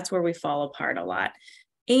think that's where we fall apart a lot.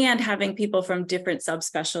 And having people from different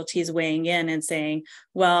subspecialties weighing in and saying,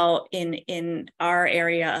 well, in our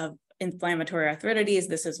area of inflammatory arthritis,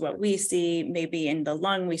 this is what we see. Maybe in the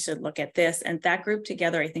lung, we should look at this. And that group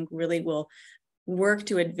together, I think, really will work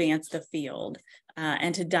to advance the field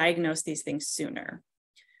and to diagnose these things sooner.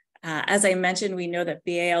 As I mentioned, we know that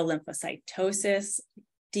BAL lymphocytosis,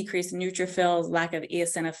 decreased neutrophils, lack of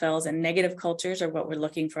eosinophils, and negative cultures are what we're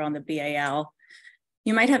looking for on the BAL.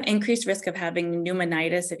 You might have increased risk of having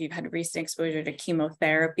pneumonitis if you've had recent exposure to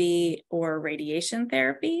chemotherapy or radiation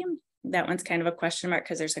therapy. That one's kind of a question mark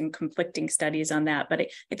because there's some conflicting studies on that, but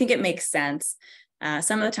I think it makes sense.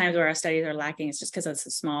 Some of the times where our studies are lacking is just because it's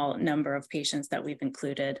a small number of patients that we've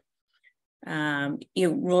included.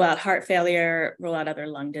 You rule out heart failure, rule out other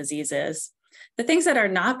lung diseases. The things that are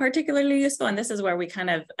not particularly useful, and this is where we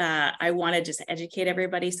kind of, I want to just educate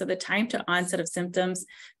everybody. So the time to onset of symptoms,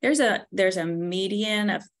 there's a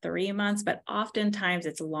median of 3 months, but oftentimes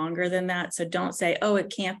it's longer than that. So don't say, oh,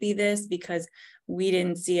 it can't be this because we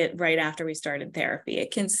didn't see it right after we started therapy.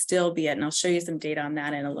 It can still be it, and I'll show you some data on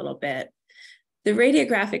that in a little bit. The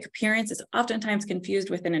radiographic appearance is oftentimes confused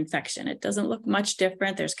with an infection. It doesn't look much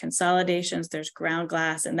different. There's consolidations, there's ground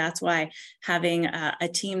glass, and that's why having a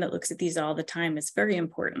team that looks at these all the time is very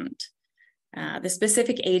important. The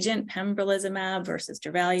specific agent, pembrolizumab versus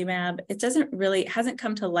durvalumab, hasn't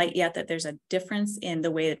come to light yet that there's a difference in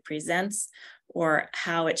the way it presents or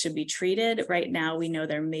how it should be treated. Right now, we know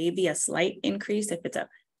there may be a slight increase if it's a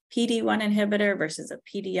PD-1 inhibitor versus a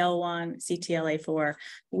PD-L1, CTLA-4.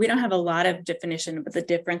 We don't have a lot of definition, but the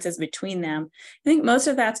differences between them. I think most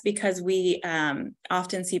of that's because we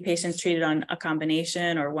often see patients treated on a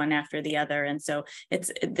combination or one after the other. And so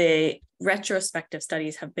it's the retrospective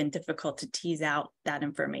studies have been difficult to tease out that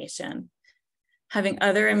information. Having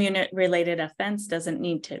other immune-related events doesn't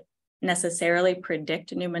need to necessarily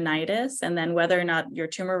predict pneumonitis. And then whether or not your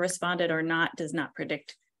tumor responded or not does not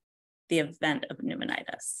predict the event of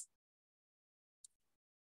pneumonitis.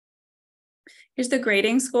 Here's the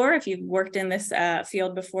grading score. If you've worked in this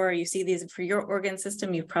field before, or you see these for your organ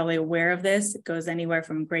system, you're probably aware of this. It goes anywhere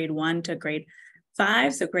from grade 1 to grade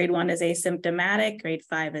 5. So grade 1 is asymptomatic, grade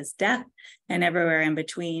 5 is death, and everywhere in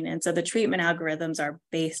between. And so the treatment algorithms are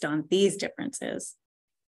based on these differences.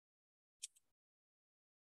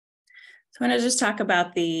 So I'm going to just talk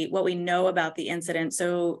about what we know about the incidence.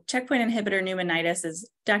 So checkpoint inhibitor pneumonitis is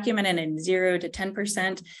documented in 0 to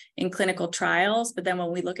 10% in clinical trials. But then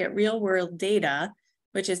when we look at real world data,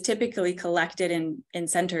 which is typically collected in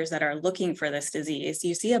centers that are looking for this disease,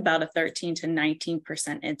 you see about a 13 to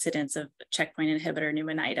 19% incidence of checkpoint inhibitor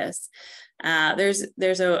pneumonitis.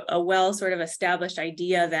 There's a well sort of established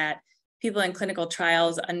idea that people in clinical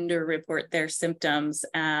trials underreport their symptoms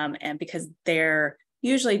and because they're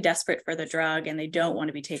usually desperate for the drug and they don't want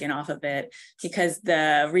to be taken off of it because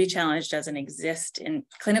the rechallenge doesn't exist in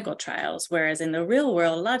clinical trials. Whereas in the real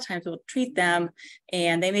world, a lot of times we'll treat them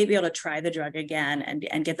and they may be able to try the drug again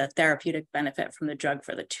and get the therapeutic benefit from the drug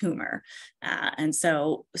for the tumor. And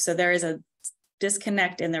so there is a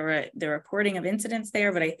disconnect in the reporting of incidence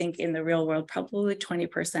there, but I think in the real world, probably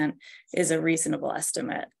 20% is a reasonable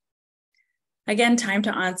estimate. Again, time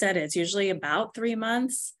to onset is usually about 3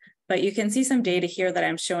 months. But you can see some data here that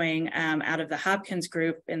I'm showing out of the Hopkins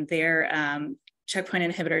group in their checkpoint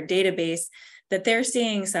inhibitor database that they're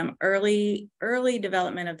seeing some early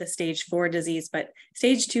development of the stage 4 disease, but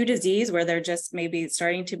stage 2 disease where they're just maybe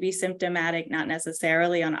starting to be symptomatic, not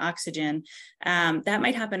necessarily on oxygen, that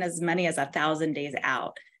might happen as many as 1,000 days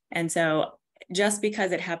out. And so just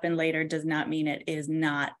because it happened later does not mean it is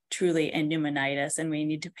not truly a pneumonitis, and we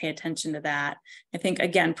need to pay attention to that. I think,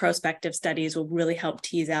 again, prospective studies will really help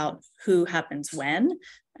tease out who happens when,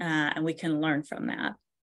 and we can learn from that.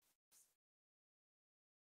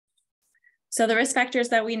 So the risk factors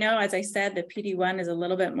that we know, as I said, the PD-1 is a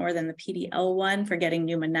little bit more than the PD-L1 for getting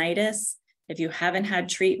pneumonitis. If you haven't had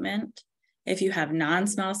treatment, if you have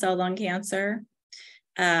non-small cell lung cancer,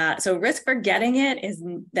 so risk for getting it is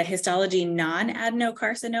the histology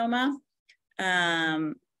non-adenocarcinoma.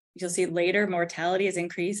 You'll see later mortality is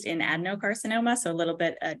increased in adenocarcinoma, so a little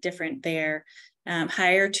bit different there.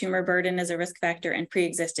 Higher tumor burden is a risk factor and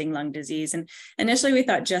pre-existing lung disease. And initially we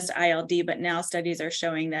thought just ILD, but now studies are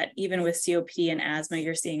showing that even with COPD and asthma,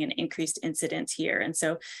 you're seeing an increased incidence here. And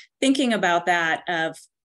so thinking about that of,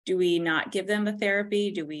 do we not give them a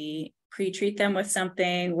therapy? Do we pre-treat them with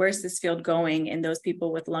something? Where's this field going in those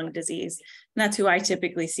people with lung disease? And that's who I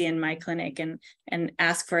typically see in my clinic and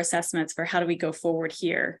ask for assessments for how do we go forward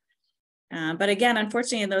here. But again,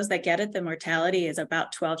 unfortunately, in those that get it, the mortality is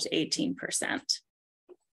about 12 to 18%.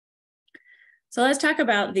 So let's talk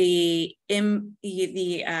about the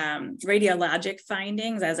radiologic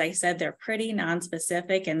findings. As I said, they're pretty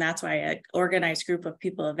nonspecific, and that's why an organized group of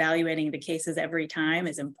people evaluating the cases every time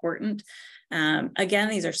is important. Again,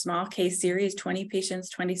 these are small case series, 20 patients,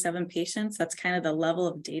 27 patients. That's kind of the level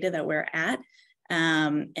of data that we're at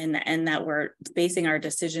and that we're basing our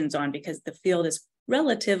decisions on, because the field is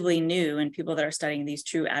relatively new and people that are studying these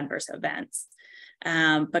true adverse events.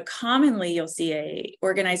 But commonly you'll see a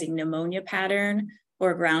organizing pneumonia pattern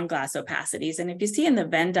or ground glass opacities. And if you see in the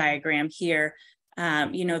Venn diagram here,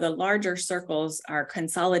 the larger circles are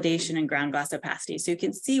consolidation and ground glass opacity. So you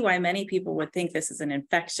can see why many people would think this is an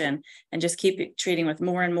infection and just keep treating with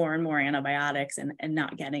more and more and more antibiotics and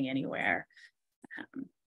not getting anywhere.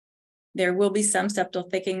 There will be some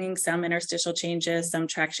septal thickening, some interstitial changes, some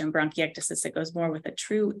traction bronchiectasis that goes more with a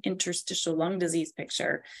true interstitial lung disease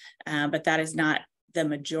picture, but that is not the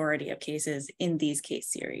majority of cases in these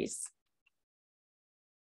case series.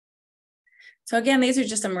 So again, these are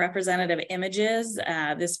just some representative images.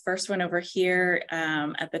 This first one over here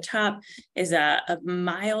at the top is a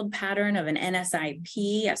mild pattern of an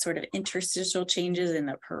NSIP, a sort of interstitial changes in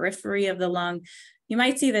the periphery of the lung. You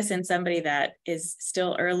might see this in somebody that is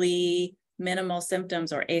still early, minimal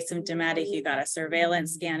symptoms or asymptomatic. You got a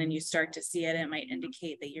surveillance scan and you start to see it. It might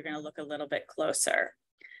indicate that you're going to look a little bit closer.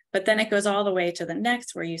 But then it goes all the way to the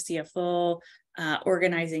next where you see a full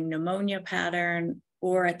organizing pneumonia pattern,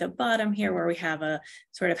 or at the bottom here where we have a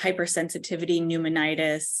sort of hypersensitivity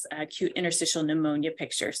pneumonitis, acute interstitial pneumonia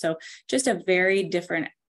picture. So just a very different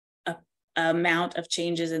amount of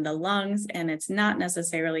changes in the lungs, and it's not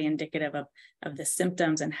necessarily indicative of the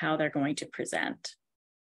symptoms and how they're going to present.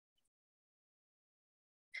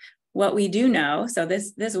 What we do know, so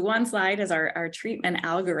this one slide is our treatment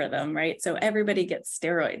algorithm, right? So everybody gets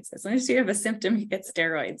steroids. As long as you have a symptom, you get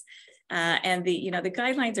steroids. And the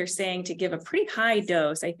guidelines are saying to give a pretty high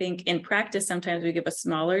dose. I think in practice, sometimes we give a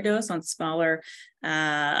smaller dose on smaller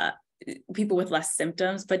people with less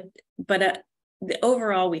symptoms, but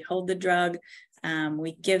overall, we hold the drug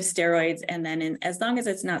We give steroids, and then as long as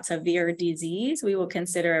it's not severe disease, we will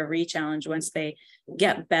consider a re-challenge once they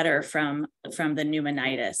get better from the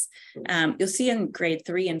pneumonitis. You'll see in grade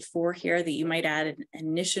 3 and 4 here that you might add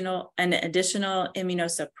an additional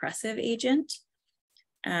immunosuppressive agent.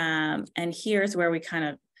 And here's where we kind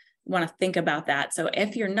of want to think about that. So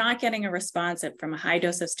if you're not getting a response from a high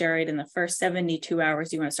dose of steroid in the first 72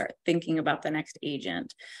 hours, you want to start thinking about the next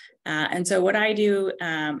agent. And so what I do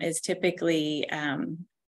is typically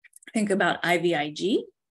think about IVIG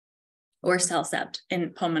or CellCept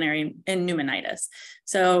in pneumonitis.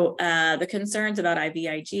 So the concerns about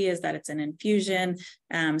IVIG is that it's an infusion.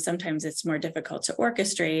 Sometimes it's more difficult to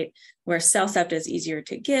orchestrate, where CellCept is easier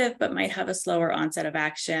to give, but might have a slower onset of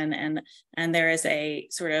action. And there is a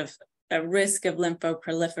sort of a risk of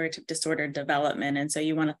lymphoproliferative disorder development. And so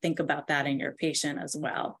you want to think about that in your patient as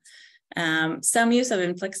well. Some use of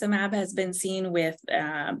infliximab has been seen with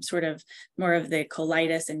sort of more of the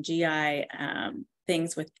colitis and GI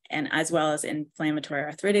things and as well as inflammatory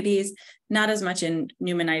arthritides, not as much in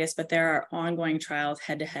pneumonitis, but there are ongoing trials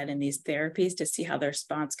head-to-head in these therapies to see how the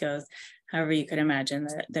response goes. However, you could imagine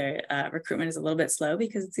that the recruitment is a little bit slow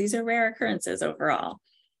because these are rare occurrences overall.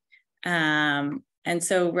 And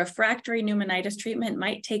so refractory pneumonitis treatment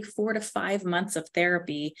might take 4 to 5 months of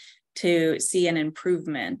therapy to see an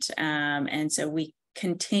improvement. And so we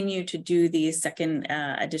continue to do these second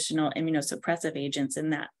additional immunosuppressive agents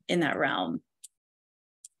in that realm.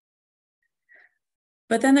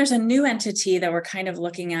 But then there's a new entity that we're kind of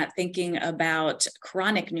looking at, thinking about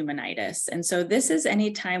chronic pneumonitis. And so this is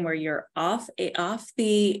any time where you're off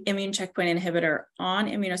the immune checkpoint inhibitor on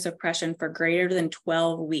immunosuppression for greater than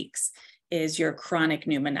 12 weeks is your chronic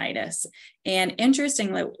pneumonitis. And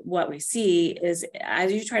interestingly, what we see is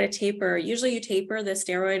as you try to taper, usually you taper the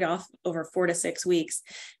steroid off over 4 to 6 weeks,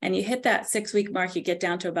 and you hit that 6-week mark, you get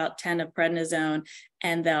down to about 10 of prednisone,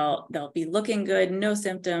 and they'll be looking good, no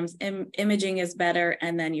symptoms, imaging is better,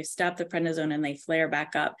 and then you stop the prednisone and they flare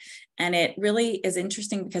back up. And it really is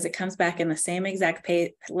interesting because it comes back in the same exact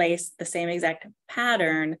place, the same exact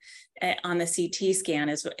pattern on the CT scan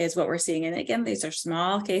is what we're seeing. And again, these are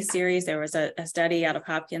small case series. There was a study out of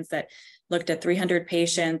Hopkins that looked at 300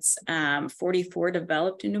 patients, 44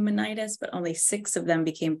 developed pneumonitis, but only 6 of them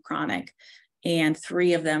became chronic and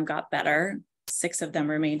 3 of them got better. 6 of them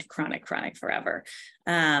remained chronic forever.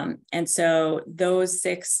 And so those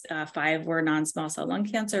 6, 5 were non-small cell lung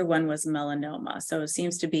cancer, 1 was melanoma. So it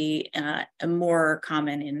seems to be more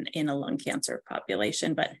common in a lung cancer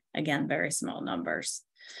population, but again, very small numbers.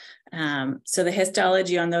 So the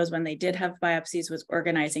histology on those when they did have biopsies was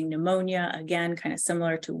organizing pneumonia, again, kind of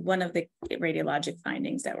similar to one of the radiologic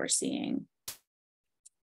findings that we're seeing.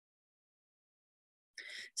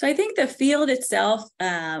 So I think the field itself,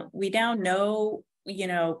 we now know,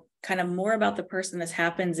 kind of more about the person this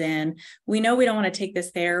happens in. We know we don't want to take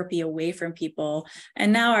this therapy away from people.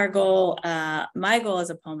 And now our goal, my goal as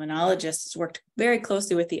a pulmonologist, is worked very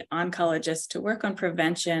closely with the oncologist to work on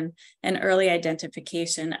prevention and early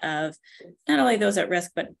identification of not only those at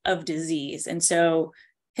risk, but of disease. And so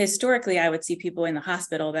historically, I would see people in the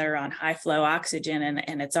hospital that are on high flow oxygen,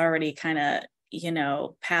 and it's already kind of,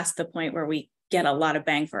 past the point where we get a lot of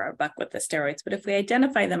bang for our buck with the steroids. But if we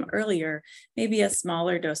identify them earlier, maybe a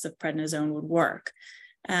smaller dose of prednisone would work.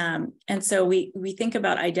 And so we think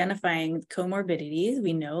about identifying comorbidities.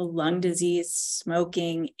 We know lung disease,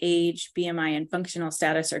 smoking, age, BMI, and functional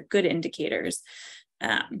status are good indicators.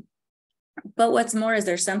 But what's more, is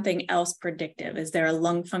there something else predictive? Is there a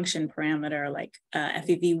lung function parameter like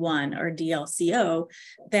FEV1 or DLCO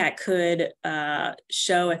that could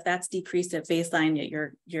show if that's decreased at baseline, that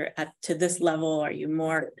you're to this level, are you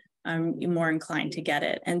more inclined to get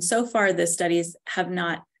it? And so far, the studies have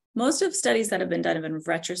not. Most of studies that have been done have been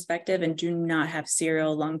retrospective and do not have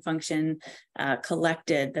serial lung function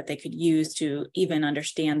collected that they could use to even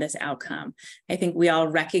understand this outcome. I think we all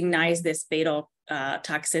recognize this fatal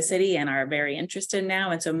toxicity and are very interested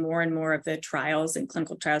now. And so more and more of the trials and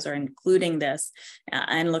clinical trials are including this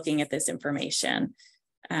and looking at this information.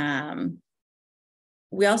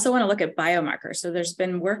 We also want to look at biomarkers. So there's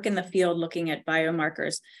been work in the field looking at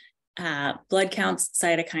biomarkers, blood counts,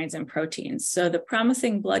 cytokines, and proteins. So the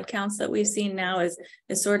promising blood counts that we've seen now is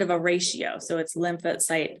sort of a ratio. So it's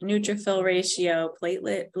lymphocyte neutrophil ratio,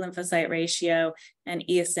 platelet lymphocyte ratio, and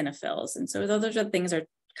eosinophils. And so those are things are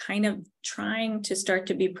kind of trying to start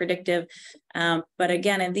to be predictive. But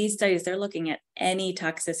again, in these studies, they're looking at any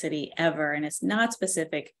toxicity ever, and it's not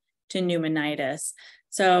specific to pneumonitis.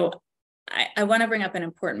 So I want to bring up an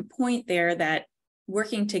important point there, that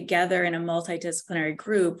working together in a multidisciplinary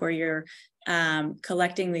group where you're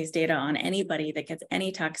collecting these data on anybody that gets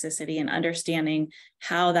any toxicity and understanding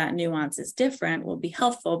how that nuance is different will be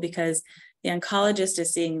helpful, because the oncologist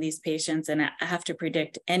is seeing these patients and have to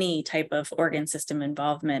predict any type of organ system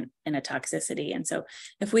involvement in a toxicity. And so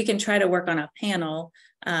if we can try to work on a panel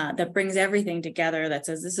that brings everything together, that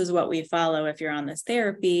says this is what we follow if you're on this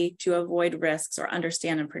therapy to avoid risks or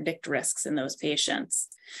understand and predict risks in those patients.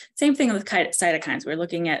 Same thing with cytokines. We're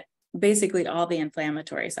looking at basically all the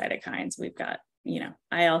inflammatory cytokines. We've got,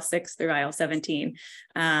 IL-6 through IL-17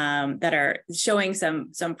 that are showing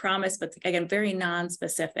some promise, but again, very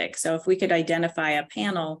non-specific. So if we could identify a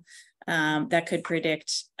panel that could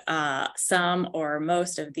predict some or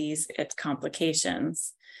most of its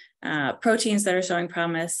complications. Proteins that are showing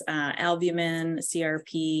promise, albumin,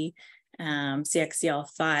 CRP,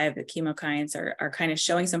 CXCL5, the chemokines are kind of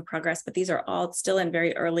showing some progress, but these are all still in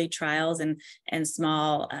very early trials and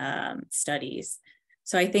small studies.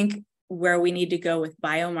 So I think where we need to go with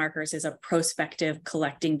biomarkers is a prospective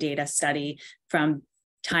collecting data study from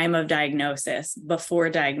time of diagnosis, before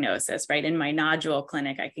diagnosis, right? In my nodule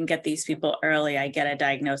clinic, I can get these people early, I get a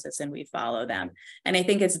diagnosis and we follow them. And I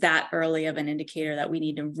think it's that early of an indicator that we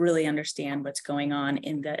need to really understand what's going on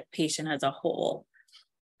in the patient as a whole.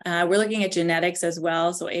 We're looking at genetics as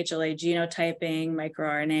well. So HLA genotyping,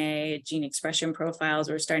 microRNA, gene expression profiles.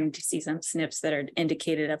 We're starting to see some SNPs that are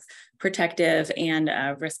indicated of protective and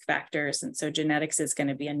risk factors. And so genetics is going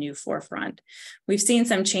to be a new forefront. We've seen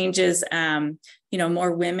some changes,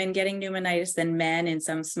 more women getting pneumonitis than men in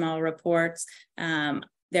some small reports.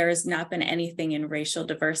 There has not been anything in racial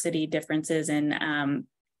diversity differences in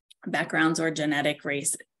backgrounds or genetic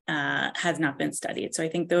race has not been studied. So I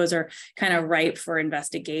think those are kind of ripe for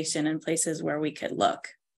investigation and places where we could look.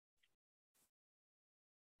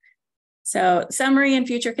 So summary and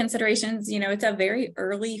future considerations, it's a very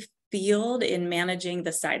early field in managing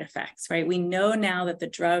the side effects, right? We know now that the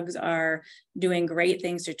drugs are doing great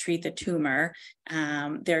things to treat the tumor.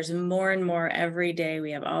 There's more and more every day.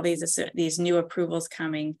 We have all these new approvals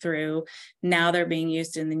coming through. Now they're being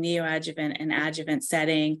used in the neoadjuvant and adjuvant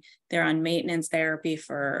setting. They're on maintenance therapy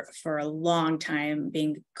for a long time,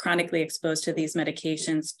 being chronically exposed to these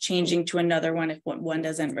medications, changing to another one if one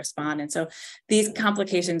doesn't respond. And so these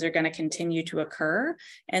complications are going to continue to occur.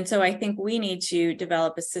 And so I think we need to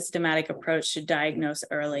develop a systematic approach to diagnose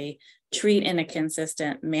early, treat in a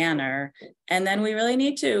consistent manner. And then we really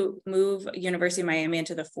need to move University of Miami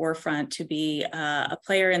into the forefront to be a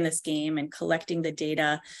player in this game and collecting the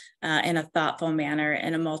data in a thoughtful manner,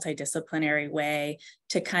 in a multidisciplinary way,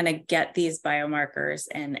 to kind of get these biomarkers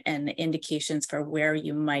and indications for where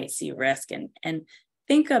you might see risk, and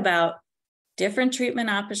think about different treatment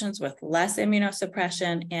options with less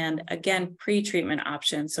immunosuppression and, again, pre-treatment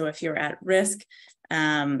options. So if you're at risk,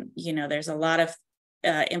 there's a lot of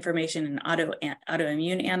information in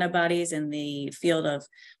autoimmune antibodies in the field of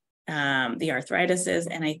the arthritises.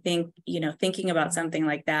 And I think, thinking about something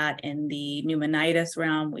like that in the pneumonitis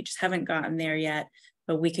realm, we just haven't gotten there yet,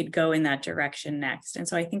 but we could go in that direction next. And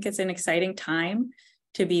so I think it's an exciting time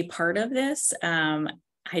to be part of this.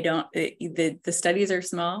 The studies are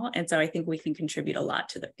small, and so I think we can contribute a lot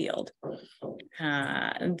to the field.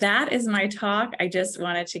 That is my talk. I just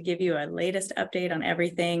wanted to give you a latest update on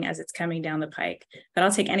everything as it's coming down the pike, but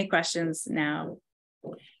I'll take any questions now.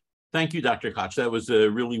 Thank you, Dr. Koch. That was a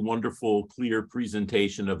really wonderful, clear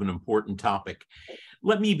presentation of an important topic.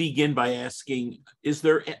 Let me begin by asking,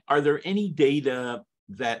 are there any data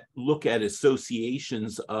that look at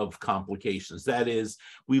associations of complications? That is,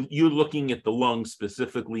 you're looking at the lung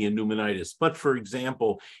specifically in pneumonitis, but for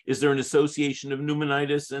example, is there an association of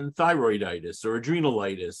pneumonitis and thyroiditis or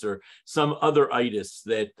adrenalitis or some other itis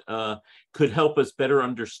that could help us better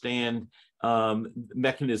understand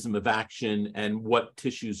mechanism of action and what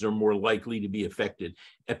tissues are more likely to be affected?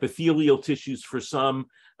 Epithelial tissues for some,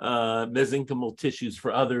 mesenchymal tissues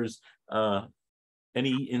for others.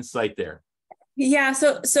 Any insight there? Yeah,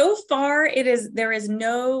 so far there is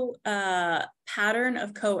no pattern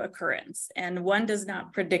of co-occurrence, and one does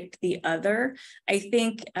not predict the other. I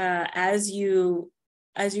think as you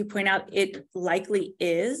point out, it likely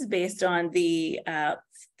is based on the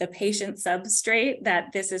patient substrate,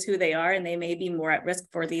 that this is who they are, and they may be more at risk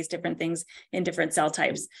for these different things in different cell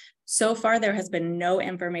types. So far, there has been no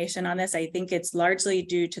information on this. I think it's largely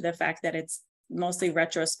due to the fact that it's mostly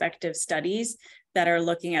retrospective studies that are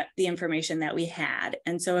looking at the information that we had.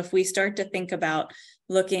 And so if we start to think about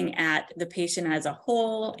looking at the patient as a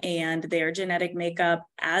whole and their genetic makeup,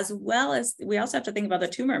 as well as we also have to think about the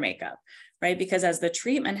tumor makeup, right? Because as the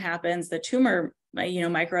treatment happens, the tumor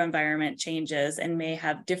microenvironment changes and may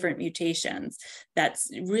have different mutations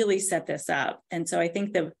that's really set this up. And so I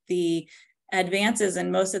think the advances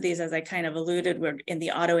in most of these, as I kind of alluded, were in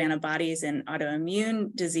the autoantibodies and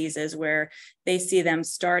autoimmune diseases, where they see them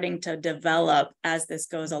starting to develop as this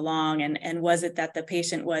goes along. And was it that the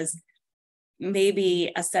patient was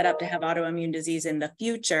maybe a setup to have autoimmune disease in the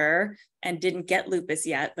future and didn't get lupus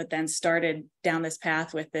yet, but then started down this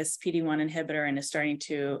path with this PD-1 inhibitor and is starting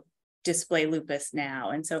to display lupus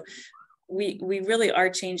now? And so we really are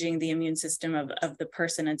changing the immune system of the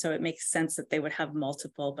person. And so it makes sense that they would have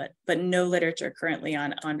multiple, but no literature currently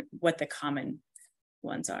on what the common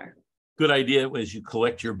ones are. Good idea as you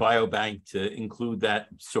collect your biobank to include that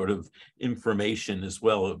sort of information as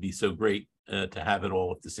well. It would be so great to have it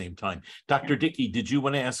all at the same time. Dr. Dickey, did you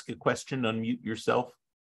want to ask a question? Unmute yourself.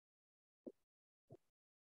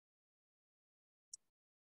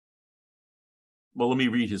 Well, let me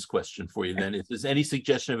read his question for you then. If there's any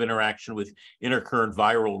suggestion of interaction with intercurrent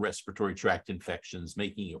viral respiratory tract infections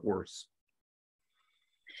making it worse?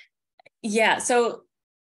 Yeah, so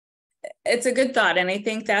it's a good thought. And I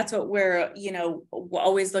think that's what we're,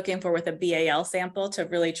 always looking for with a BAL sample, to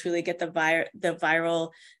really truly get the viral,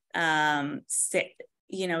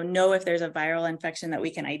 know if there's a viral infection that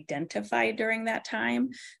we can identify during that time.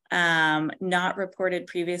 Not reported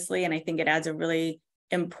previously. And I think it adds a really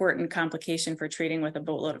important complication for treating with a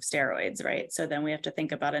boatload of steroids, right? So then we have to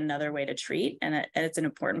think about another way to treat, and it's an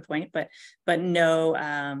important point, but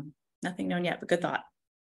no, nothing known yet, but good thought.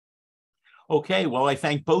 Okay, well, I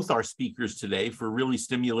thank both our speakers today for really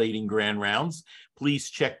stimulating Grand Rounds. Please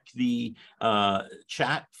check the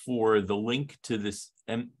chat for the link to this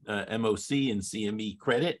MOC and CME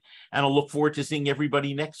credit, and I'll look forward to seeing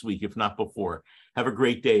everybody next week, if not before. Have a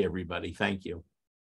great day, everybody. Thank you.